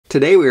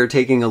Today we are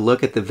taking a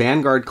look at the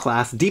Vanguard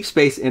class Deep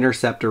Space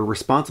Interceptor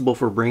responsible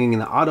for bringing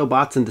the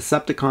Autobots and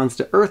Decepticons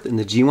to Earth in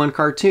the G1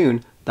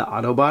 cartoon, the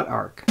Autobot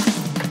Ark.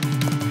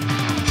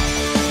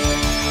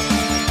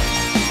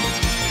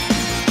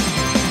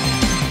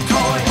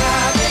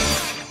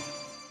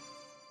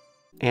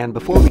 And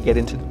before we get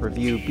into the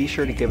review, be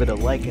sure to give it a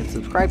like and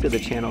subscribe to the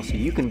channel so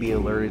you can be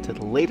alerted to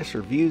the latest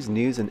reviews,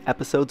 news, and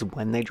episodes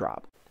when they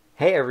drop.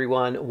 Hey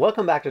everyone,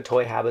 welcome back to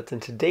Toy Habits,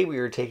 and today we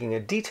are taking a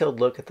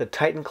detailed look at the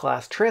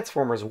Titan-class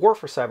Transformers War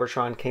for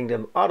Cybertron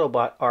Kingdom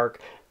Autobot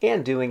Ark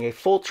and doing a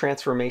full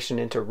transformation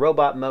into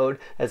robot mode,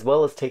 as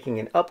well as taking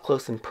an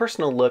up-close and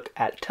personal look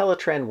at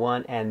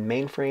Teletran-1 and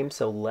Mainframe,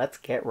 so let's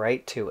get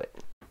right to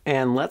it.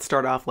 And let's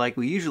start off like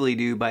we usually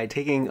do by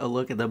taking a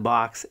look at the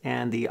box,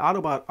 and the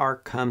Autobot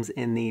Ark comes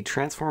in the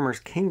Transformers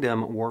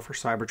Kingdom War for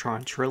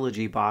Cybertron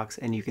trilogy box,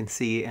 and you can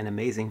see an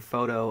amazing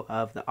photo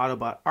of the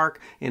Autobot Ark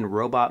in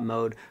robot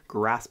mode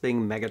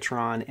grasping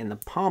Megatron in the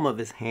palm of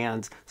his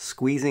hands,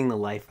 squeezing the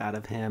life out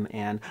of him.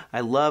 And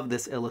I love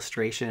this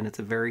illustration. It's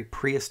a very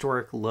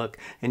prehistoric look,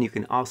 and you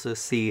can also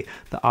see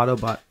the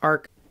Autobot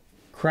Ark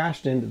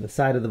crashed into the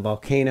side of the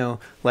volcano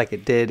like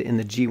it did in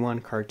the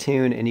G1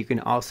 cartoon, and you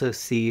can also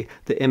see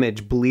the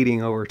image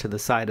bleeding over to the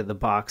side of the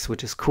box,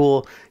 which is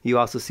cool. You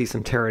also see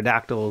some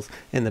pterodactyls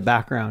in the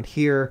background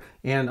here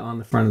and on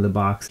the front of the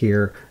box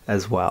here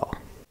as well.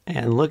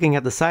 And looking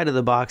at the side of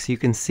the box, you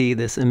can see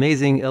this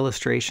amazing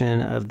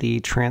illustration of the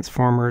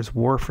Transformers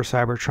War for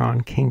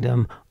Cybertron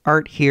Kingdom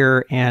art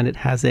here, and it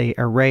has an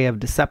array of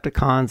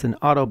Decepticons and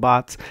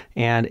Autobots,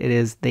 and it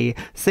is the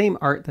same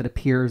art that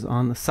appears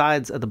on the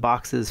sides of the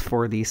boxes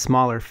for the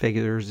smaller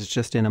figures. It's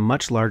just in a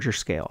much larger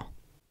scale.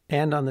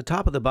 And on the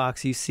top of the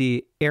box, you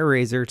see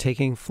Airazor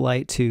taking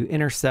flight to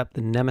intercept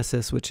the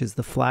Nemesis, which is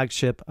the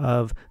flagship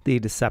of the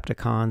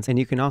Decepticons. And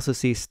you can also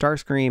see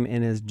Starscream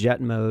in his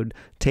jet mode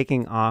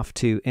taking off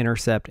to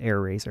intercept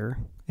Airazor.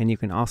 And you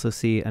can also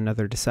see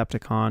another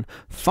Decepticon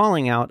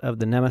falling out of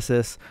the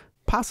Nemesis,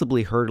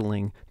 possibly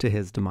hurtling to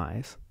his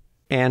demise.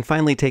 And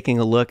finally, taking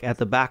a look at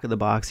the back of the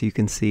box, you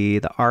can see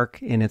the Ark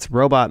in its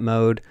robot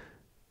mode,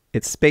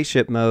 its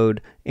spaceship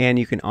mode, and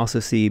you can also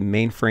see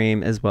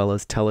Mainframe as well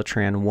as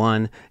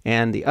Teletran-1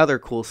 and the other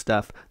cool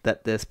stuff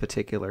that this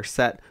particular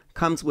set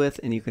comes with.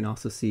 And you can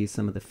also see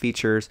some of the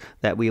features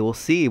that we will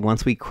see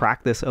once we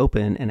crack this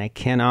open, and I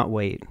cannot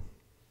wait.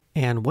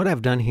 And what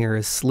I've done here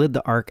is slid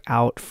the Ark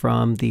out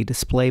from the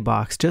display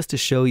box just to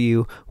show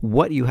you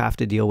what you have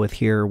to deal with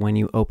here when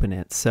you open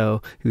it.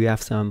 So you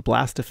have some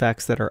blast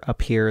effects that are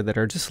up here that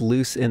are just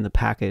loose in the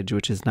package,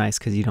 which is nice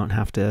because you don't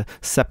have to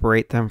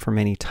separate them from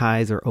any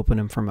ties or open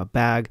them from a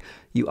bag.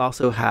 You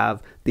also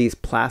have these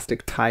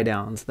plastic tie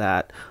downs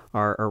that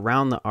are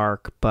around the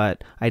Ark,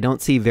 but I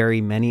don't see very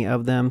many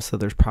of them, so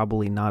there's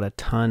probably not a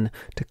ton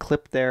to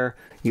clip there.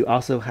 You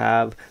also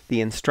have the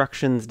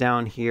instructions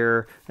down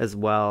here as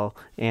well,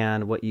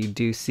 and what you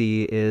do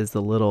see is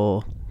the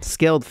little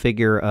scaled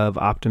figure of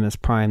Optimus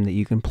Prime that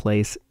you can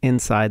place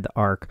inside the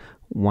Ark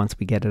once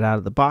we get it out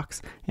of the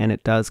box. And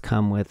it does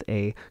come with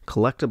a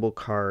collectible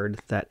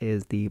card that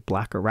is the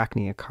Black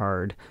Arachnia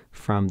card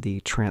from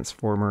the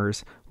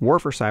Transformers War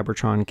for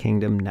Cybertron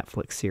Kingdom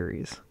Netflix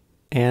series.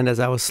 And as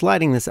I was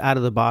sliding this out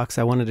of the box,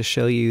 I wanted to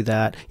show you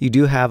that you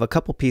do have a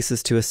couple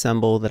pieces to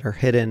assemble that are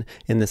hidden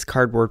in this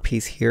cardboard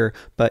piece here,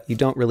 but you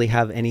don't really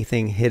have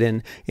anything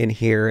hidden in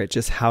here. It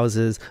just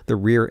houses the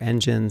rear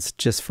engines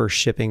just for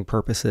shipping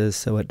purposes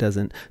so it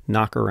doesn't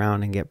knock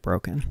around and get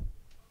broken.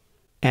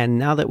 And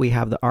now that we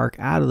have the Ark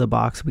out of the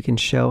box, we can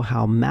show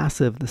how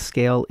massive the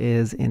scale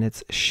is in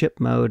its ship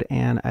mode.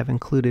 And I've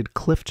included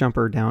Cliff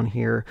Jumper down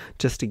here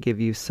just to give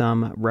you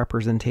some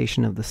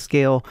representation of the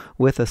scale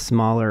with a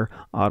smaller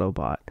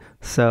Autobot.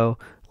 So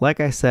like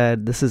I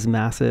said, this is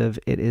massive.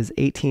 It is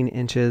 18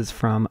 inches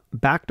from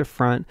back to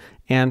front,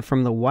 and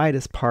from the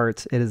widest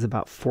parts, it is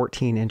about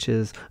 14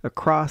 inches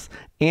across,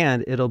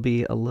 and it'll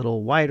be a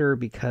little wider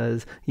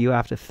because you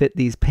have to fit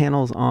these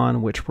panels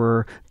on, which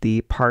were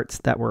the parts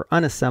that were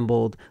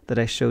unassembled that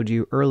I showed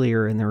you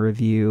earlier in the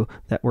review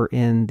that were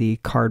in the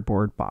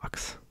cardboard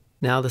box.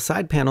 Now the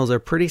side panels are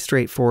pretty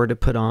straightforward to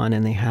put on,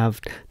 and they have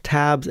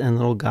tabs and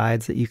little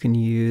guides that you can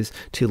use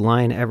to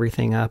line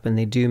everything up, and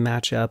they do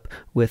match up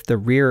with the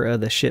rear of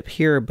the ship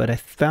here, but I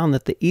found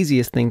that the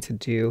easiest thing to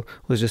do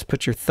was just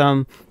put your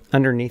thumb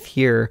underneath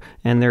here,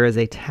 and there is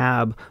a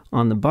tab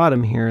on the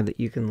bottom here that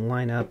you can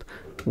line up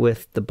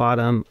with the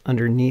bottom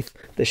underneath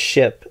the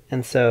ship.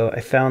 And so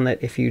I found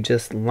that if you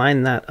just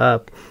line that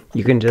up,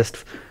 you can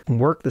just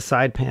work the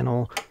side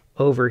panel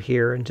over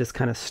here and just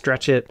kind of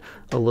stretch it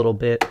a little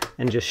bit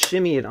and just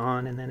shimmy it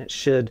on, and then it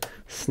should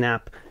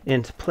snap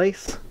into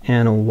place,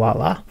 and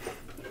voila,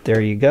 there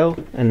you go.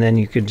 And then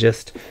you could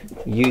just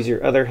use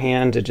your other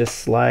hand to just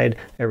slide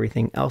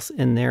everything else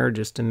in there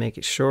just to make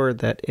it sure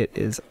that it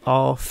is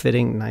all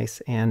fitting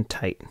nice and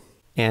tight.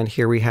 And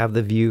here we have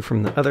the view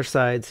from the other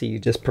side, so you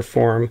just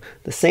perform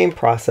the same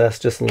process,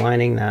 just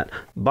lining that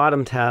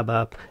bottom tab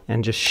up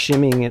and just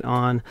shimmying it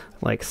on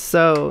like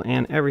so,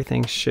 and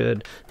everything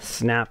should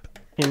snap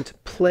into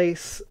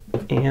place.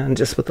 And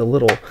just with a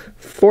little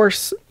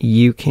force,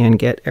 you can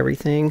get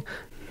everything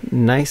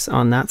nice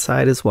on that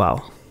side as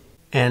well.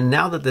 And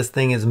now that this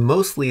thing is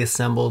mostly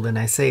assembled, and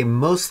I say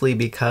mostly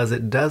because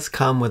it does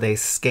come with a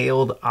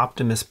scaled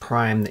Optimus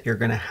Prime that you're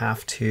going to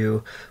have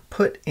to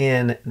put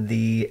in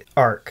the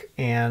Ark.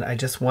 And I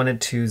just wanted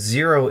to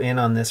zero in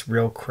on this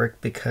real quick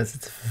because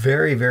it's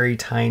very, very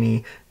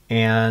tiny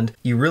and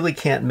you really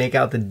can't make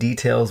out the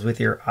details with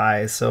your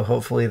eyes. So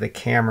hopefully the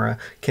camera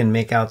can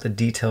make out the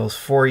details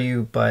for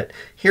you. But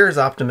here's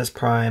Optimus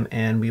Prime,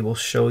 and we will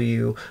show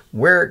you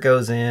where it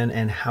goes in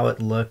and how it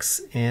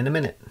looks in a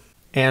minute.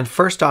 And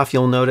first off,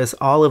 you'll notice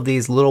all of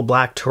these little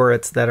black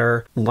turrets that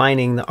are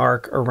lining the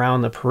Ark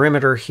around the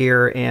perimeter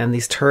here, and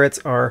these turrets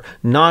are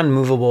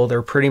non-movable.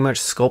 They're pretty much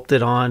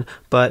sculpted on,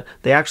 but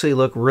they actually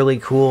look really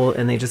cool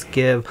and they just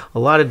give a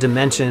lot of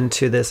dimension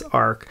to this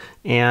Ark.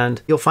 And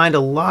you'll find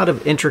a lot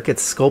of intricate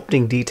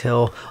sculpting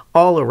detail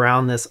all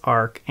around this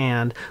Ark,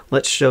 and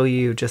let's show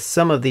you just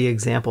some of the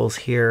examples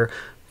here.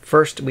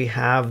 First, we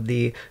have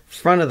the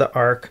front of the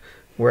Ark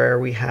where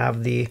we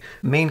have the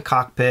main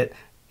cockpit,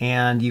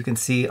 and you can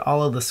see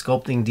all of the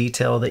sculpting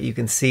detail that you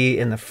can see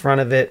in the front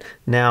of it.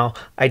 Now,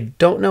 I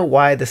don't know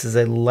why this is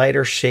a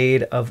lighter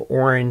shade of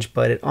orange,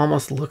 but it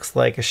almost looks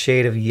like a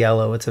shade of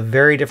yellow. It's a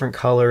very different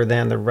color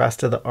than the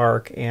rest of the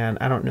Ark, and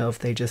I don't know if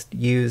they just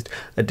used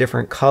a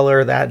different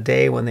color that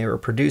day when they were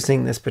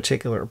producing this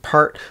particular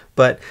part,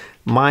 but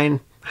mine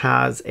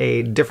has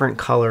a different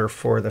color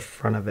for the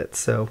front of it.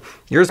 So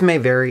yours may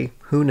vary,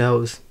 who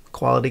knows?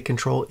 Quality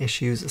control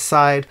issues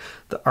aside,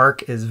 the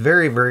Ark is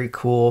very, very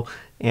cool.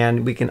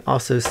 And we can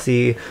also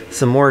see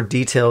some more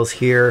details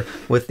here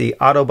with the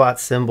Autobot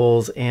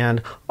symbols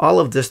and all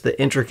of just the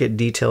intricate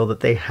detail that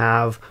they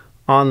have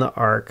on the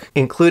Ark,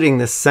 including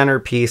this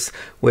centerpiece,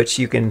 which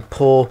you can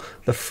pull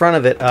the front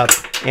of it up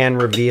and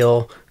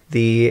reveal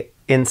the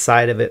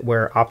inside of it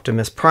where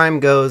Optimus Prime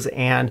goes.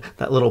 And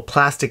that little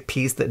plastic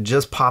piece that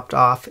just popped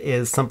off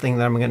is something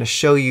that I'm going to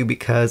show you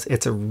because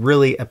it's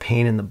really a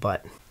pain in the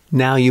butt.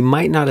 Now, you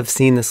might not have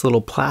seen this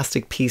little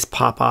plastic piece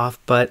pop off,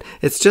 but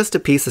it's just a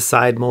piece of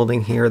side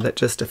molding here that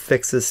just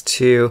affixes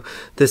to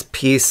this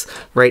piece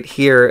right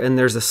here, and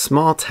there's a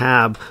small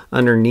tab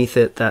underneath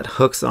it that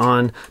hooks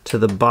on to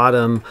the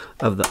bottom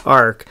of the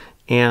Ark.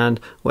 And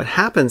what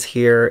happens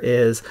here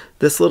is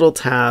this little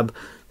tab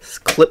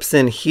clips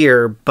in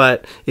here,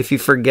 but if you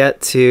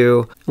forget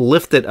to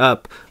lift it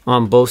up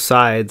on both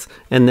sides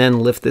and then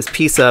lift this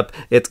piece up,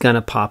 it's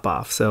gonna pop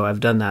off. So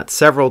I've done that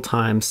several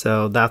times,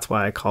 so that's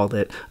why I called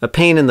it a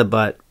pain in the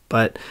butt.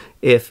 But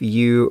if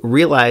you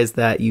realize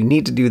that you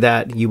need to do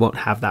that, you won't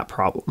have that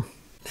problem.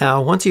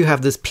 Now, once you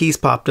have this piece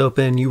popped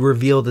open, you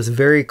reveal this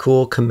very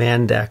cool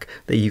command deck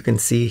that you can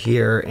see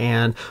here.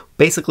 And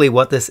basically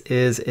what this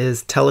is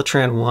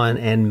Teletran-1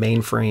 and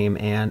Mainframe.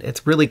 And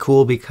it's really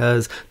cool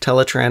because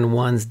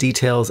Teletran-1's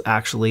details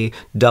actually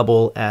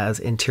double as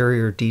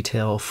interior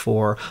detail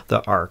for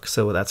the Ark.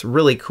 So that's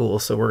really cool.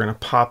 So we're gonna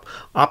pop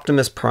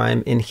Optimus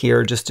Prime in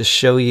here just to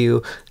show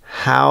you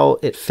how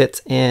it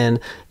fits in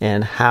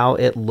and how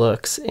it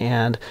looks.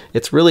 And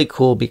it's really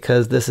cool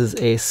because this is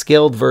a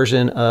scaled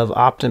version of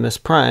Optimus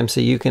Prime, so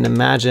you can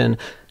imagine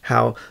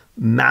how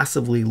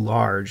massively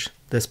large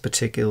this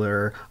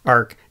particular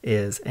Ark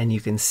is. And you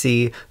can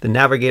see the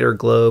navigator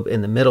globe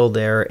in the middle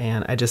there,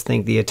 and I just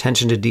think the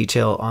attention to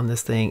detail on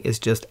this thing is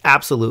just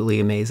absolutely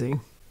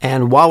amazing.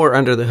 And while we're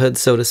under the hood,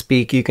 so to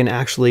speak, you can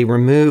actually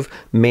remove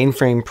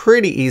Mainframe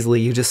pretty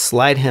easily. You just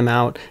slide him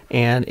out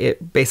and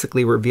it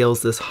basically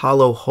reveals this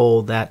hollow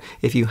hole that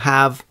if you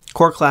have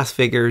core class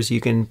figures,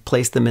 you can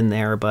place them in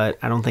there, but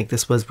I don't think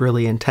this was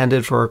really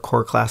intended for a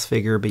core class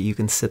figure, but you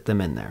can sit them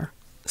in there.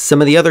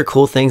 Some of the other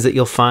cool things that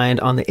you'll find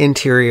on the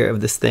interior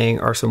of this thing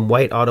are some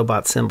white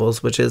Autobot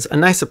symbols, which is a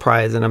nice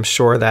surprise, and I'm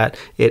sure that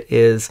it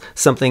is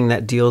something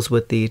that deals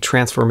with the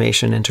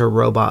transformation into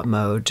robot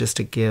mode, just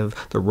to give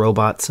the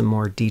robot some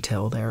more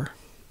detail there.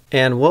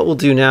 And what we'll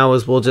do now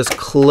is we'll just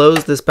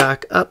close this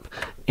back up,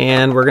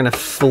 and we're gonna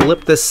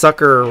flip this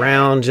sucker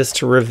around just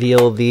to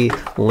reveal the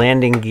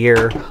landing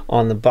gear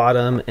on the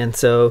bottom. And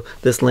so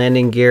this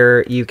landing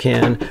gear you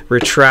can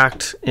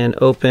retract and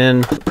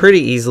open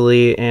pretty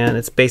easily, and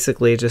it's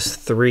basically just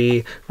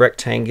 3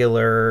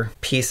 rectangular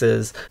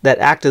pieces that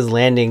act as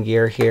landing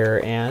gear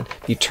here. And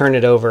if you turn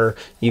it over,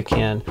 you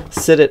can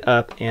sit it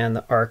up, and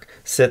the Ark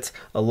sits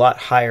a lot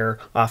higher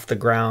off the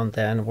ground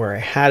than where I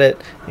had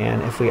it.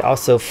 And if we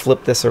also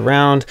flip this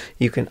around,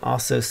 you can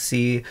also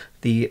see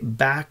the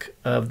back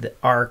of the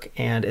Ark,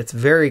 and it's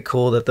very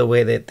cool that the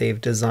way that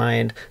they've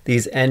designed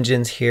these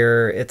engines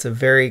here. It's a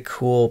very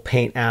cool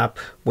paint app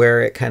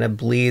where it kind of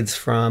bleeds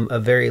from a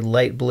very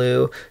light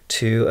blue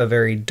to a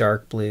very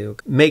dark blue,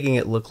 making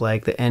it look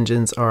like the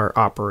engines are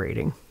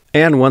operating.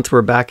 And once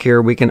we're back here,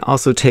 we can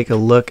also take a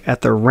look at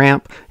the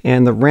ramp,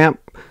 and the ramp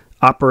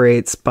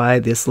operates by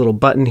this little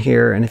button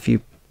here, and if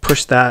you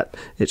push that,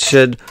 it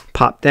should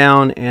pop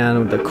down.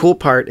 And the cool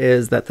part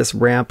is that this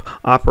ramp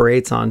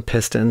operates on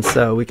pistons,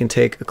 so we can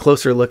take a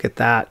closer look at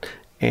that.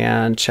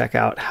 and check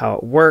out how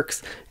it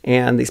works.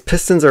 And these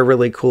pistons are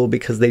really cool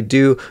because they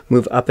do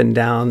move up and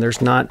down.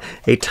 There's not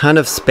a ton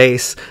of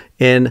space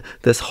in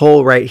this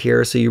hole right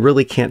here, so you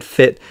really can't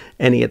fit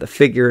any of the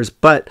figures,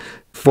 but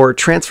for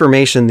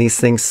transformation, these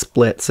things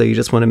split, so you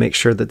just want to make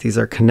sure that these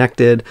are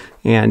connected,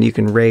 and you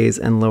can raise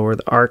and lower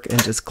the Ark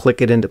and just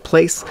click it into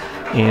place,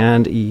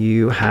 and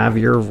you have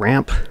your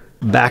ramp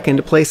back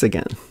into place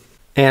again.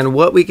 And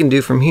what we can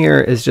do from here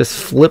is just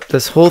flip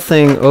this whole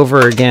thing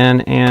over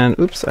again, and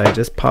oops, I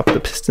just popped the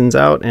pistons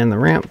out and the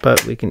ramp,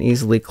 but we can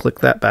easily click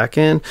that back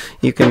in.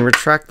 You can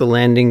retract the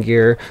landing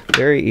gear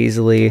very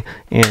easily,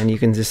 and you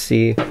can just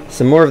see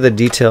some more of the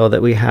detail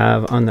that we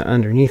have on the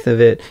underneath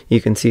of it.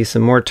 You can see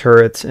some more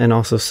turrets and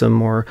also some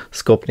more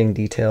sculpting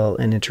detail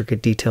and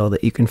intricate detail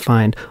that you can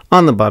find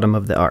on the bottom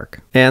of the Ark.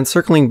 And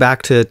circling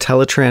back to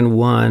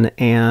Teletran-1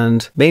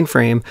 and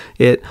Mainframe,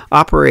 it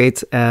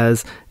operates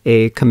as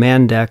a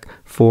command deck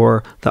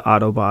for the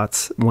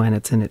Autobots when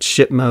it's in its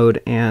ship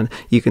mode, and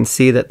you can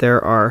see that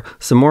there are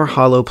some more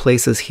hollow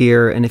places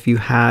here, and if you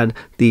had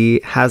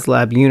the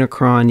HasLab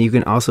Unicron, you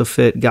can also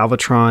fit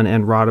Galvatron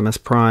and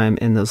Rodimus Prime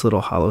in those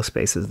little hollow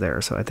spaces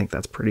there, so I think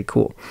that's pretty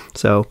cool.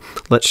 So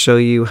let's show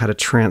you how to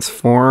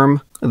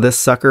transform this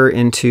sucker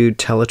into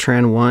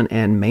Teletran-1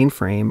 and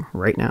Mainframe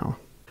right now.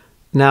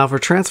 Now for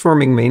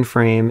transforming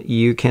Mainframe,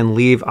 you can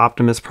leave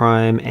Optimus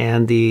Prime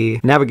and the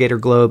Navigator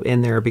Globe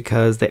in there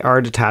because they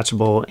are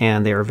detachable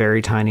and they are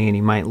very tiny and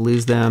you might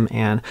lose them,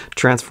 and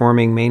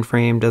transforming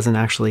Mainframe doesn't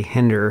actually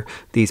hinder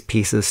these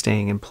pieces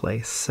staying in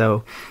place.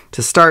 So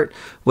to start,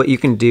 what you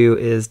can do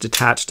is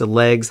detach the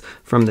legs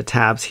from the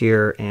tabs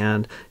here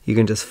and you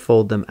can just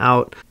fold them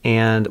out,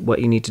 and what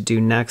you need to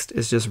do next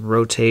is just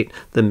rotate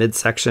the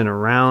midsection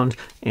around,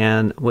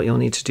 and what you'll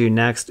need to do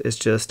next is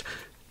just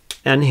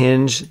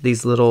unhinge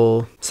these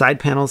little side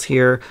panels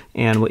here,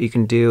 and what you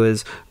can do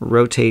is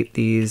rotate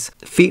these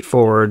feet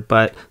forward,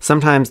 but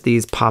sometimes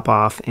these pop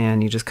off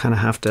and you just kind of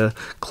have to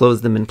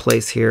close them in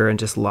place here and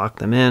just lock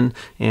them in,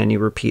 and you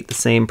repeat the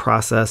same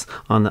process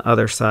on the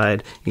other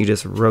side. You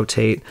just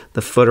rotate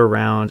the foot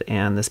around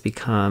and this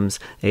becomes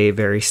a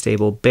very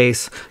stable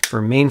base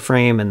for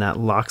Mainframe, and that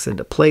locks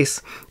into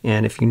place.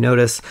 And if you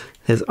notice,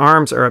 his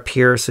arms are up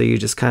here, so you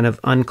just kind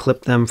of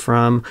unclip them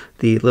from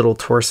the little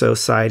torso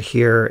side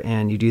here,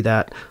 and you do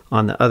that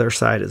on the other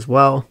side as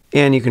well.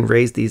 And you can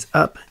raise these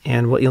up,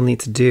 and what you'll need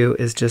to do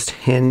is just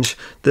hinge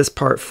this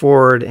part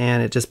forward,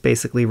 and it just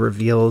basically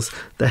reveals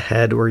the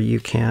head where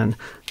you can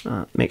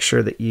make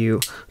sure that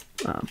you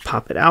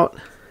pop it out,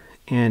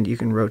 and you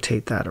can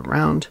rotate that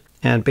around.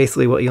 And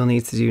basically what you'll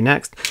need to do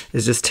next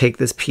is just take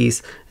this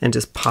piece and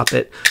just pop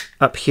it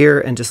up here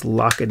and just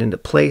lock it into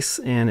place,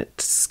 and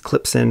it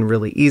clips in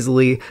really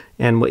easily.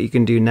 And what you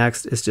can do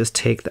next is just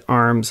take the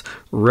arms,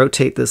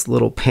 rotate this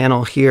little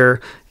panel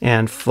here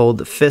and fold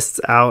the fists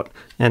out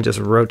and just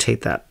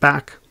rotate that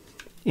back.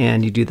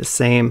 And you do the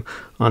same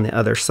on the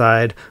other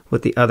side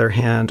with the other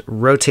hand,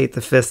 rotate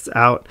the fists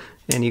out,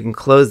 and you can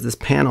close this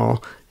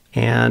panel,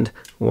 and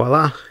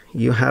voila,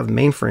 you have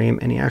Mainframe,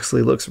 and he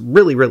actually looks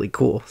really, really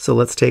cool. So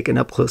let's take an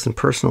up close and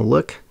personal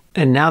look.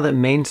 And now that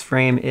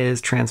Mainframe is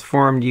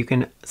transformed, you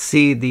can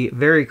see the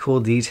very cool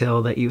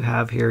detail that you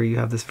have here. You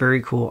have this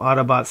very cool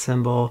Autobot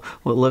symbol,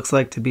 what looks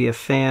like to be a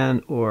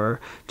fan or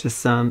just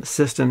some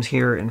systems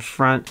here in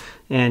front.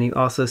 And you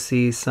also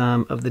see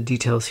some of the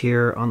details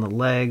here on the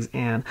legs.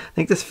 And I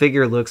think this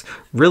figure looks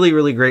really,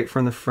 really great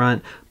from the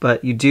front,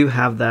 but you do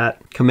have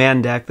that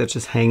command deck that's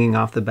just hanging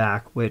off the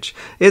back, which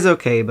is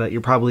okay, but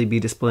you'll probably be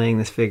displaying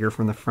this figure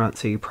from the front,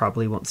 so you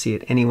probably won't see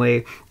it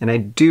anyway. And I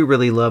do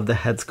really love the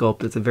head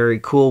sculpt. It's a very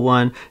cool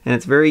one, and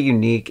it's very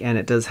unique, and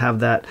it does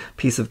have that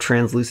piece of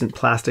translucent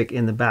plastic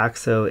in the back,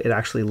 so it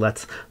actually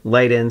lets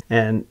light in,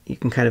 and you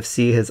can kind of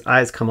see his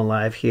eyes come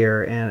alive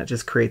here, and it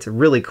just creates a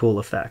really cool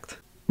effect.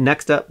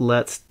 Next up,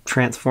 let's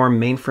transform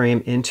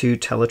Mainframe into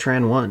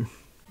Teletran-1.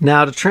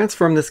 Now to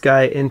transform this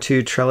guy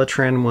into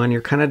Teletran-1,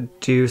 you're kind of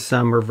do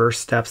some reverse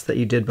steps that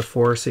you did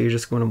before. So you're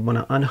just going to want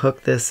to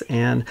unhook this,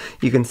 and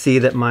you can see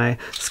that my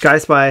Sky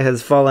Spy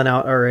has fallen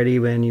out already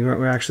when you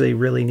don't actually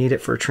really need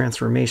it for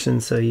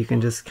transformation. So you can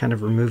just kind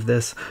of remove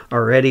this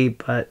already,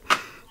 but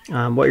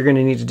what you're going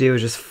to need to do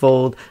is just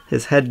fold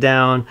his head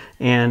down,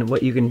 and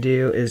what you can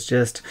do is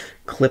just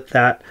clip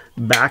that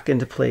back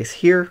into place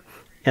here.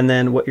 And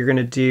then what you're going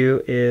to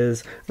do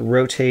is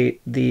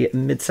rotate the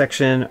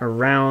midsection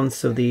around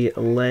so the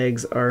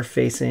legs are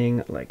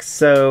facing like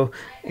so.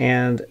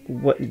 And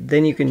what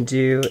then you can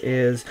do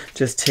is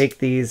just take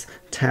these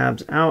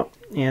tabs out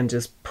and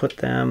just put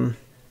them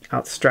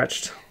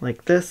outstretched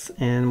like this.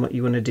 And what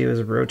you want to do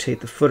is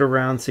rotate the foot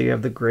around so you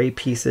have the gray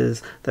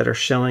pieces that are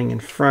showing in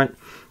front.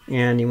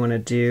 And you want to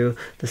do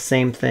the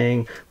same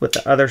thing with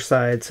the other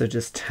side, so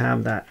just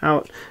tab that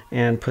out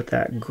and put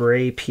that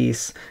gray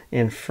piece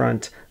in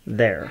front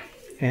there.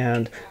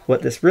 And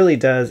what this really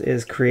does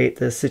is create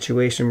this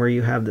situation where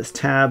you have this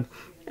tab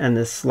and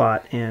this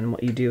slot, and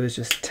what you do is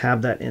just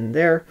tab that in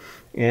there,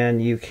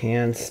 and you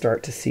can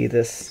start to see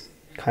this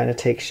kind of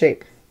take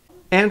shape.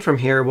 And from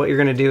here, what you're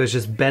going to do is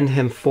just bend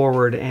him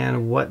forward,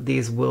 and what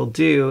these will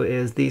do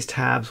is these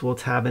tabs will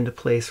tab into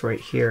place right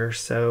here.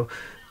 So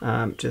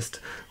just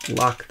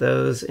lock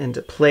those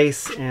into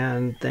place,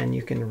 and then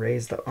you can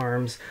raise the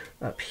arms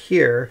up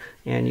here,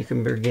 and you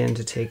can begin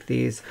to take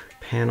these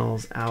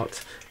panels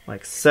out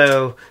like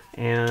so.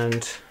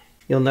 And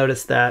you'll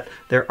notice that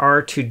there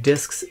are 2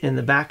 discs in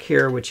the back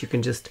here, which you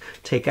can just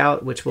take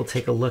out, which we'll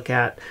take a look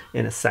at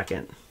in a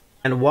second.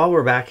 And while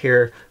we're back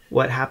here,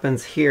 what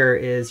happens here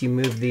is you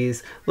move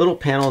these little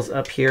panels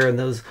up here, and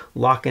those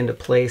lock into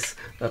place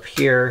up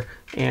here,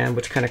 and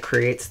which kind of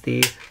creates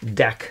the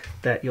deck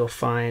that you'll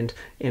find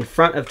in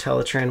front of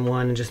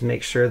Teletran-1. And just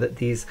make sure that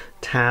these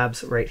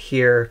tabs right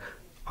here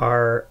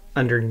are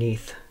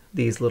underneath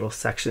these little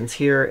sections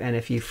here. And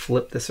if you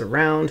flip this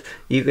around,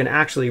 you can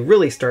actually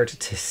really start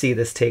to see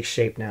this take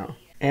shape now.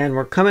 And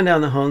we're coming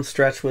down the home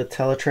stretch with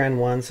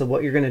Teletran-1. So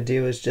what you're going to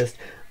do is just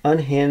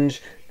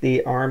unhinge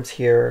the arms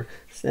here,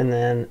 and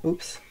then,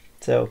 oops.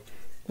 So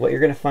what you're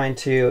going to find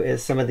too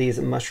is some of these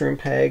mushroom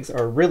pegs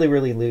are really,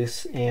 really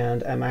loose,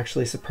 and I'm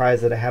actually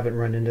surprised that I haven't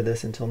run into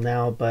this until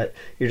now, but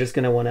you're just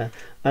going to want to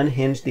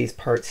unhinge these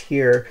parts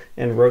here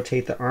and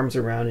rotate the arms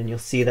around, and you'll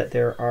see that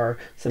there are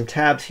some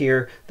tabs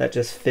here that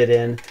just fit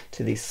in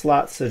to these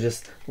slots. So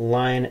just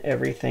line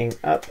everything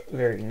up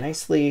very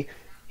nicely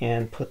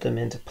and put them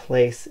into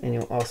place, and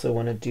you'll also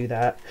want to do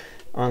that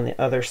on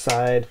the other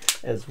side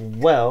as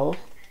well.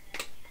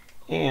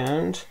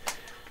 And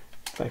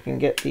if I can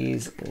get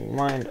these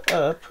lined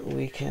up,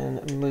 we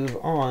can move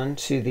on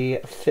to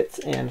the fits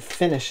and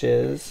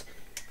finishes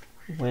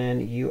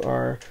when you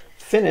are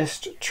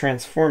finished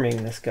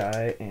transforming this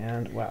guy.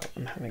 And wow,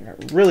 I'm having a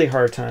really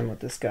hard time with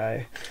this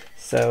guy.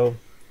 So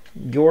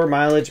your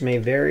mileage may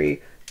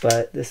vary,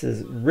 but this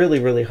is really,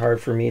 really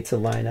hard for me to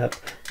line up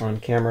on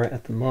camera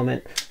at the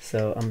moment.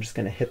 So I'm just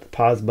going to hit the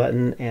pause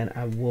button, and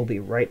I will be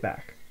right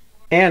back.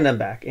 And I'm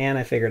back, and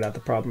I figured out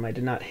the problem. I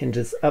did not hinge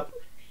this up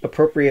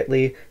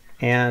appropriately.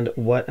 And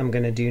what I'm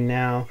going to do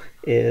now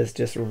is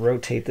just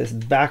rotate this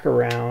back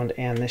around,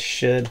 and this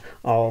should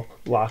all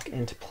lock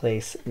into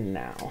place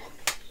now.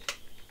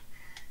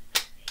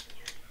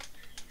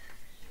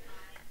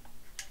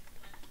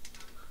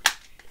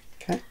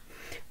 Okay.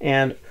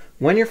 And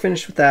when you're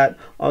finished with that,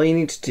 all you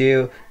need to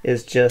do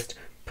is just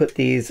put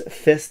these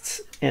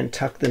fists and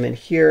tuck them in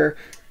here,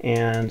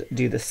 and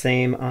do the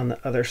same on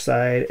the other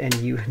side, and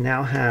you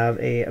now have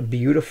a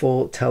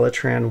beautiful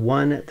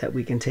Teletran-1 that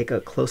we can take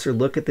a closer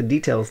look at the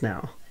details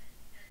now.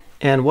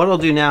 And what I'll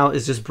do now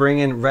is just bring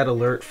in Red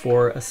Alert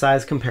for a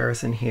size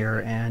comparison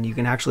here, and you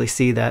can actually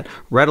see that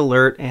Red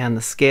Alert and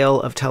the scale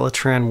of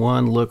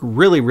Teletran-1 look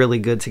really, really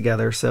good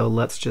together. So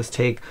let's just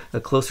take a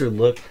closer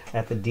look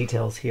at the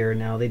details here.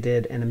 Now, they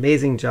did an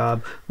amazing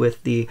job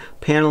with the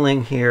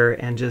paneling here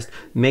and just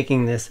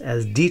making this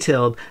as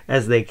detailed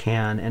as they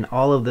can, and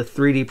all of the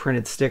 3D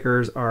printed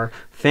stickers are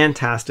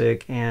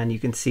fantastic. And you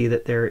can see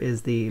that there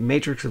is the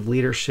Matrix of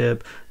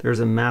Leadership, there's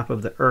a map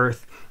of the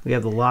Earth, we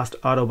have the Lost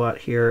Autobot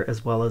here,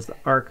 as well as the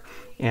Ark,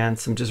 and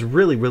some just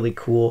really, really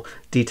cool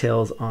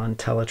details on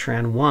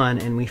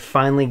Teletran-1. And we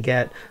finally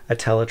get a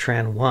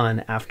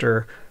Teletran-1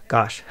 after,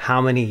 gosh,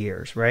 how many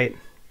years, right?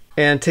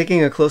 And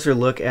taking a closer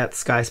look at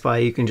Sky Spy,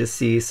 you can just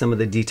see some of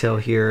the detail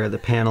here, the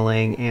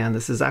paneling, and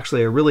this is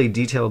actually a really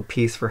detailed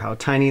piece for how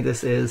tiny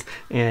this is.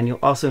 And you'll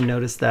also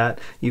notice that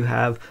you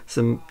have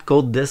some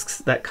gold discs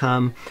that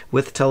come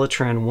with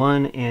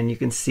Teletran-1, and you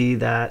can see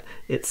that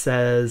it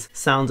says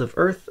Sounds of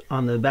Earth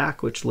on the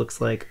back, which looks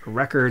like a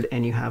record,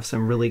 and you have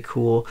some really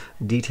cool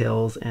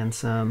details and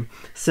some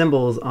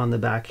symbols on the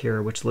back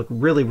here, which look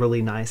really,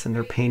 really nice, and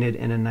they're painted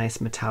in a nice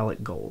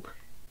metallic gold.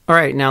 All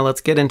right, now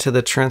let's get into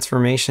the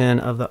transformation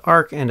of the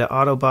Ark into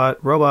Autobot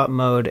robot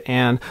mode.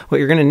 And what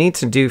you're going to need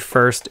to do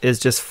first is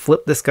just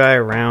flip this guy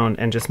around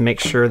and just make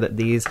sure that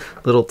these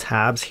little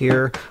tabs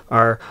here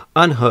are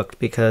unhooked,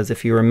 because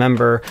if you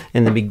remember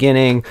in the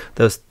beginning,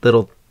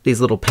 these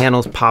little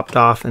panels popped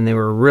off and they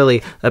were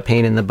really a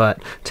pain in the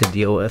butt to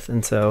deal with.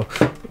 And so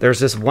there's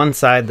just one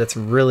side that's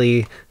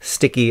really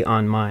sticky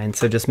on mine.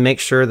 So just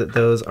make sure that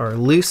those are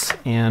loose,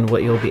 and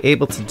what you'll be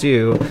able to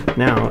do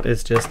now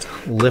is just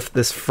lift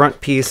this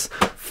front piece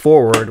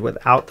forward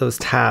without those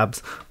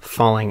tabs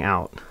falling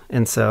out.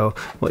 And so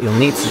what you'll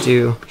need to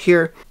do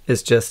here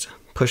is just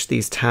push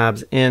these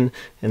tabs in,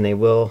 and they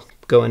will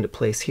go into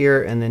place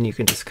here, and then you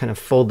can just kind of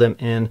fold them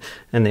in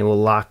and they will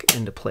lock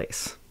into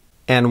place.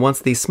 And once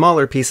these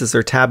smaller pieces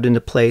are tabbed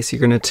into place, you're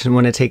going to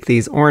want to take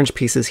these orange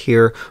pieces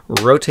here,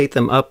 rotate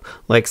them up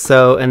like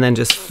so, and then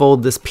just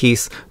fold this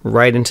piece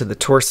right into the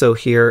torso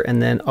here.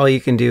 And then all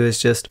you can do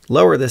is just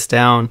lower this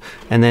down.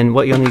 And then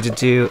what you'll need to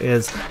do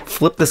is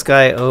flip this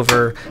guy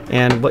over.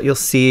 And what you'll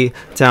see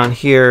down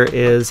here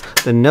is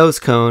the nose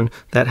cone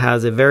that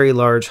has a very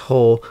large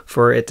hole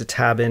for it to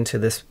tab into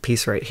this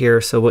piece right here.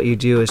 So what you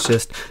do is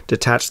just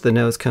detach the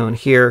nose cone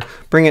here,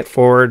 bring it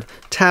forward,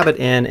 tab it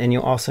in, and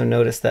you'll also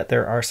notice that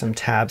there are some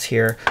tabs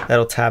here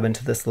that'll tab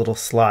into this little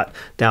slot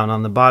down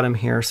on the bottom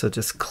here. So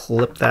just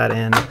clip that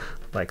in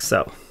like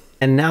so.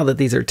 And now that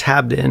these are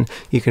tabbed in,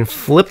 you can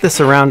flip this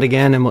around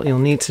again, and what you'll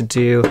need to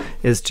do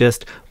is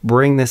just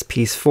bring this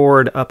piece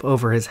forward up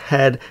over his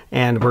head,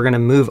 and we're going to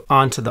move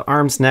on to the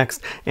arms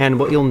next. And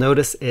what you'll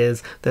notice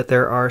is that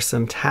there are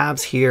some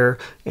tabs here,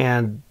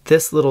 and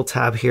this little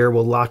tab here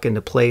will lock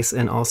into place,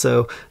 and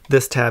also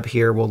this tab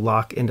here will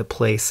lock into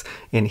place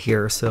in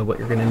here. So what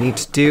you're going to need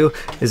to do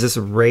is just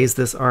raise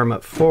this arm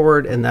up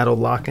forward, and that'll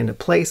lock into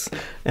place.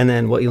 And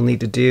then what you'll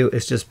need to do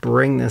is just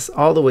bring this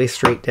all the way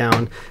straight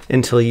down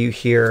until you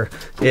hear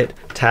it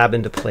tab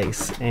into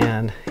place.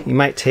 And you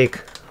might take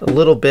a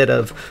little bit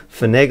of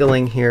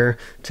finagling here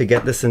to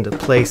get this into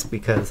place,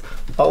 because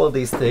all of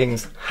these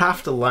things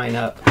have to line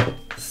up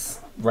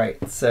right.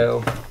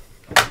 So,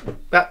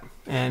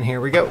 and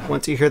here we go.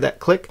 Once you hear that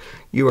click,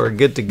 you are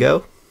good to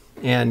go,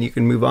 and you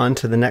can move on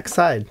to the next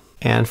side.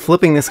 And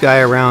flipping this guy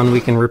around,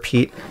 we can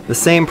repeat the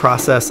same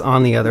process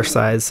on the other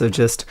side. So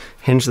just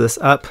hinge this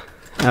up,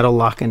 that'll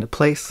lock into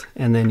place,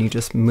 and then you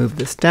just move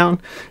this down,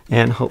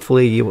 and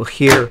hopefully you will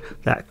hear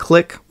that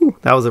click. Ooh,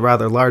 that was a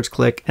rather large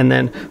click. And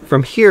then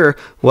from here,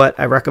 what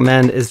I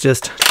recommend is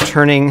just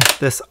turning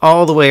this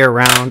all the way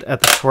around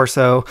at the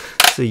torso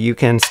so you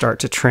can start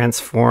to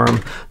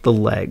transform the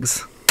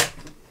legs.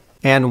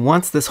 And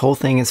once this whole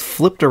thing is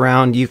flipped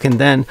around, you can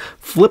then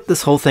flip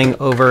this whole thing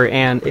over.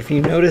 And if you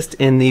noticed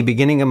in the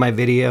beginning of my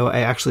video,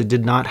 I actually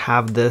did not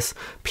have this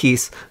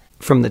piece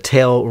from the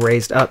tail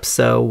raised up.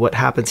 So what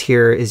happens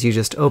here is you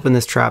just open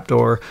this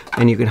trapdoor,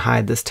 and you can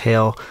hide this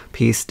tail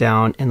piece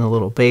down in the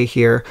little bay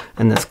here,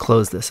 and just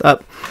close this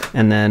up.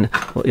 And then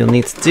what you'll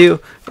need to do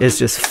is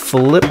just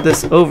flip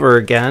this over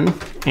again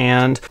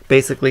and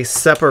basically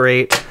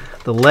separate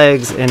the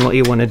legs. And what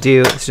you want to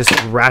do is just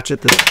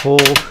ratchet this whole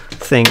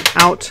thing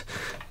out.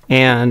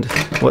 And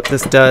what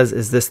this does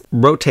is this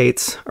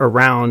rotates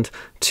around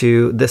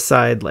to this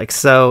side like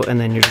so, and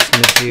then you're just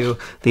going to do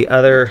the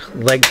other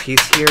leg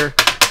piece here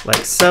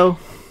like so,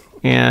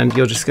 and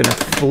you're just going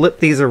to flip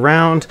these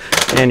around,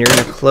 and you're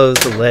going to close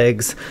the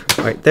legs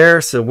right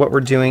there. So what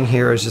we're doing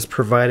here is just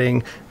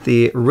providing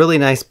the really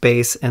nice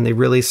base and the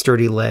really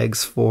sturdy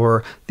legs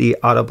for the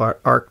Autobot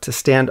Ark to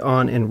stand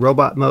on in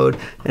robot mode.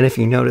 And if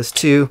you notice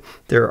too,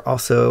 there are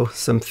also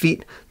some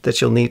feet that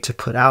you'll need to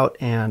put out,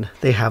 and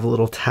they have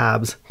little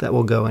tabs that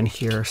will go in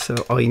here. So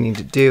all you need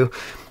to do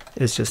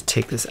is just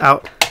take this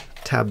out,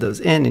 tab those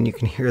in, and you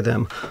can hear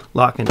them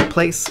lock into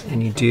place.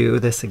 And you do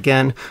this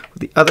again with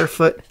the other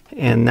foot,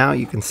 and now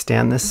you can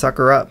stand this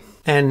sucker up.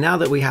 And now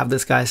that we have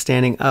this guy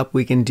standing up,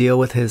 we can deal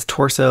with his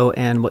torso.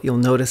 And what you'll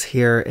notice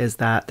here is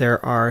that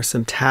there are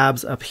some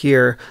tabs up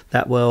here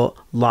that will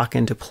lock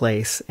into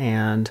place.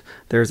 And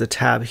there's a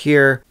tab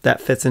here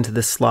that fits into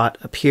this slot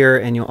up here.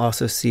 And you'll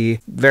also see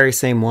very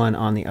same one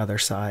on the other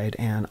side.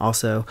 And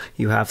also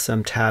you have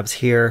some tabs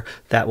here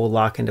that will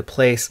lock into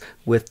place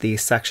with the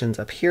sections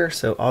up here.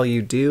 So all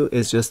you do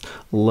is just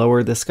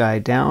lower this guy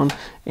down,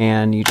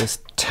 and you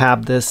just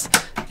tab this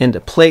into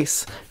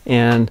place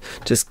and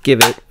just give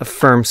it a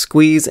firm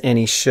squeeze, and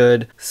he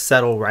should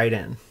settle right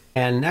in.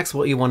 And next,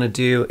 what you want to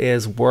do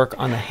is work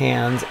on the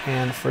hands.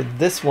 And for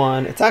this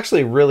one, it's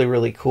actually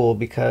really cool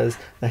because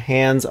the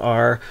hands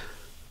are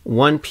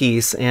one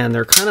piece, and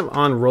they're kind of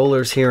on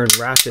rollers here and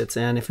ratchets.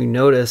 And if you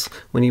notice,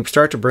 when you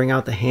start to bring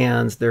out the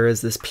hands, there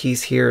is this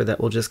piece here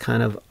that will just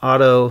kind of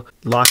auto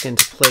lock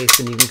into place,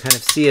 and you can kind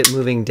of see it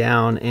moving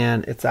down,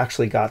 and it's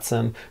actually got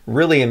some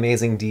really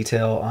amazing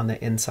detail on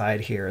the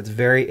inside here. It's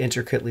very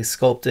intricately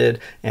sculpted,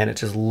 and it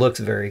just looks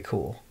very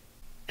cool.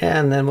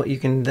 And then what you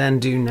can then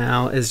do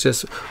now is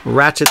just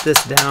ratchet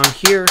this down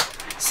here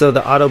so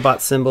the Autobot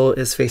symbol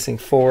is facing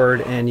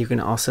forward, and you can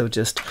also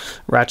just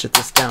ratchet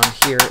this down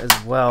here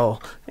as well.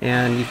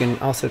 And you can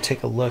also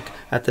take a look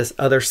at this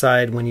other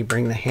side. When you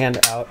bring the hand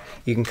out,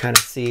 you can kind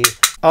of see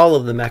all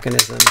of the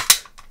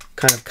mechanisms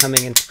kind of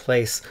coming into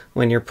place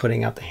when you're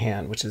putting out the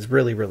hand, which is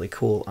really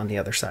cool on the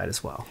other side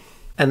as well.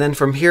 And then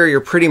from here, you're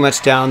pretty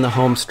much down the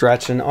home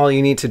stretch, and all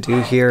you need to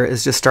do here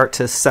is just start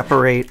to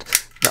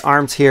separate the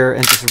arms here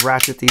and just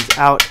ratchet these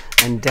out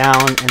and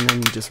down, and then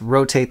you just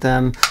rotate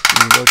them,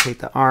 and you rotate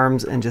the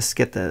arms and just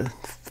get the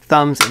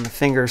thumbs and the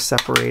fingers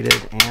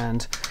separated,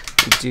 and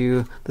you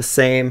do the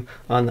same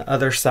on the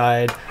other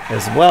side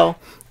as well.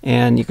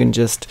 And you can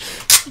just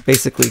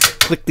basically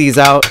click these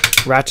out,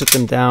 ratchet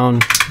them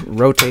down,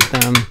 rotate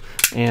them,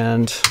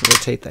 and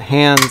rotate the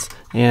hands,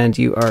 and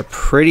you are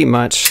pretty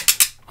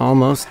much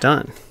almost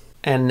done.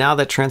 And now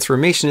that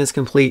transformation is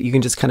complete, you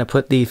can just kind of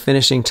put the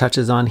finishing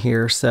touches on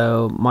here.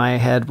 So my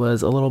head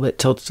was a little bit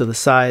tilted to the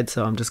side,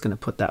 so I'm just going to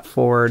put that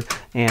forward.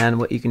 And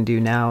what you can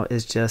do now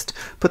is just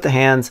put the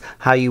hands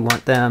how you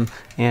want them,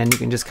 and you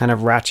can just kind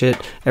of ratchet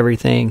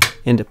everything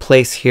into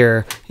place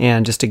here,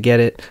 and just to get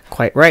it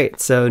quite right.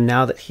 So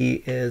now that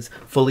he is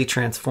fully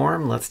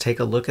transformed, let's take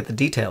a look at the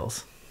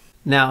details.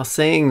 Now,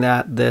 saying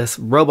that this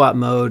robot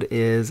mode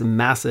is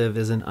massive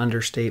is an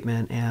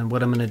understatement, and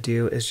what I'm going to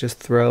do is just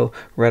throw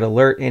Red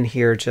Alert in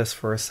here just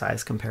for a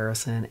size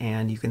comparison,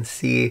 and you can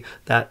see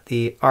that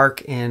the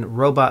Ark in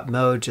robot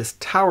mode just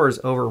towers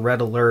over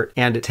Red Alert,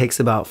 and it takes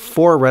about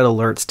 4 Red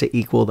Alerts to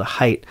equal the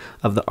height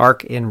of the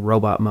Ark in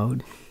robot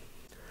mode.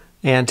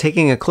 And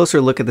taking a closer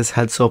look at this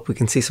head sculpt, we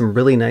can see some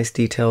really nice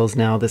details.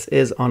 Now, this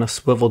is on a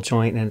swivel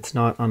joint and it's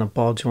not on a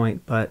ball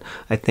joint, but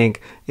I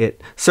think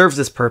it serves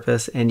this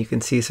purpose, and you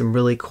can see some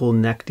really cool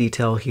neck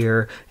detail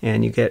here,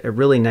 and you get a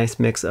really nice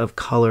mix of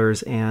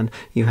colors, and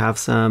you have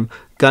some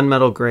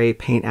gunmetal gray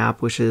paint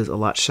app, which is a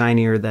lot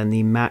shinier than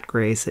the matte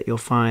grays that you'll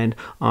find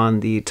on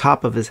the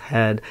top of his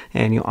head,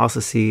 and you'll also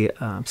see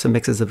some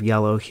mixes of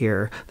yellow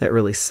here that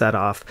really set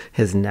off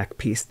his neck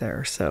piece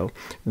there. So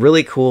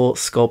really cool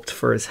sculpt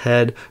for his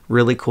head,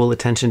 really cool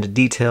attention to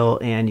detail,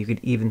 and you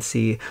could even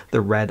see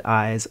the red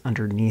eyes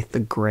underneath the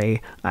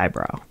gray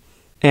eyebrow.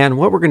 And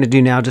what we're going to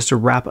do now, just to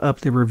wrap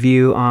up the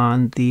review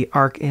on the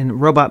Ark in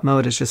robot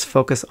mode, is just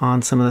focus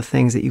on some of the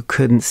things that you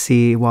couldn't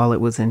see while it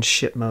was in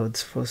ship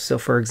modes. So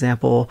for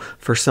example,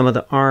 for some of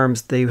the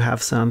arms, they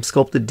have some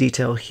sculpted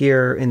detail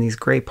here in these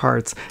gray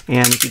parts.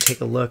 And if you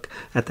take a look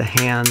at the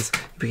hands,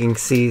 we can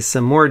see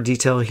some more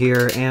detail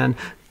here, and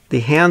the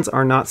hands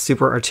are not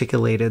super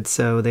articulated,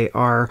 so they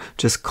are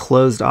just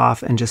closed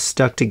off and just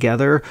stuck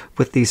together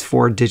with these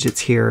 4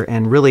 digits here,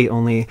 and really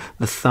only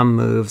the thumb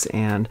moves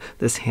and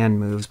this hand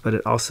moves, but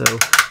it also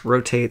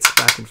rotates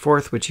back and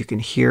forth, which you can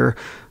hear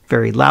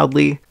very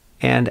loudly.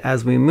 And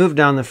as we move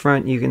down the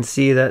front, you can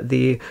see that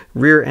the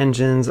rear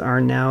engines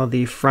are now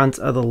the front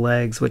of the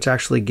legs, which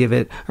actually give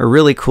it a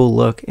really cool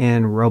look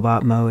in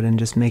robot mode and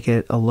just make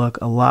it look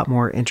a lot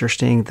more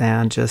interesting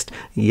than just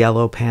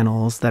yellow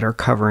panels that are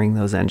covering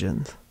those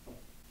engines.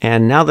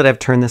 And now that I've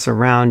turned this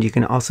around, you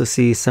can also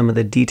see some of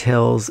the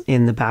details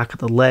in the back of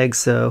the legs.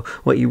 So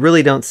what you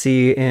really don't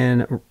see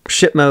in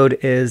ship mode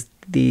is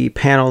the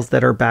panels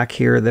that are back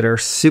here that are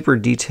super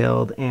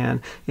detailed. And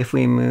if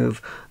we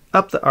move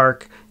up the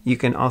Ark, you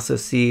can also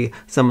see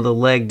some of the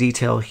leg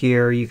detail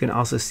here. You can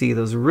also see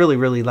those really,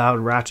 really loud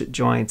ratchet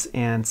joints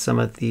and some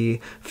of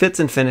the fits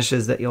and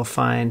finishes that you'll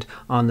find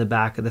on the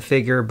back of the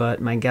figure.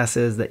 But my guess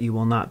is that you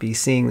will not be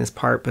seeing this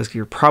part because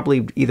you'll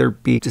probably either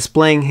be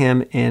displaying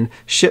him in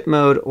ship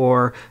mode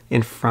or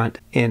in front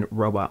in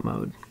robot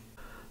mode.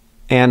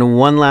 And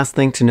one last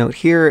thing to note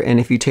here, and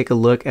if you take a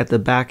look at the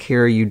back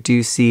here, you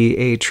do see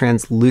a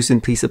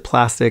translucent piece of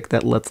plastic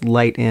that lets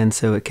light in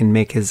so it can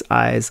make his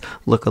eyes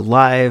look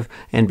alive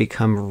and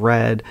become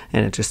red,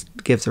 and it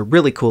just gives a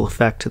really cool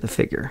effect to the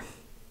figure.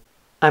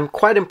 I'm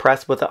quite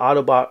impressed with the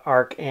Autobot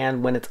Ark,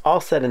 and when it's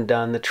all said and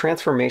done, the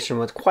transformation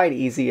was quite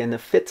easy and the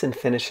fits and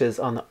finishes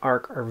on the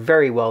Ark are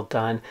very well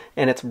done,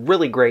 and it's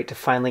really great to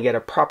finally get a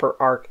proper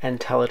Ark and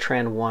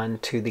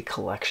Teletran-1 to the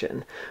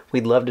collection.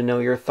 We'd love to know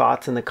your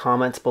thoughts in the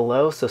comments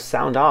below, so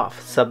sound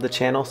off, sub the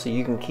channel so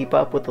you can keep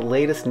up with the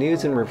latest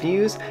news and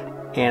reviews,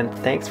 and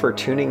thanks for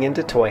tuning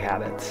into Toy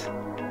Habits.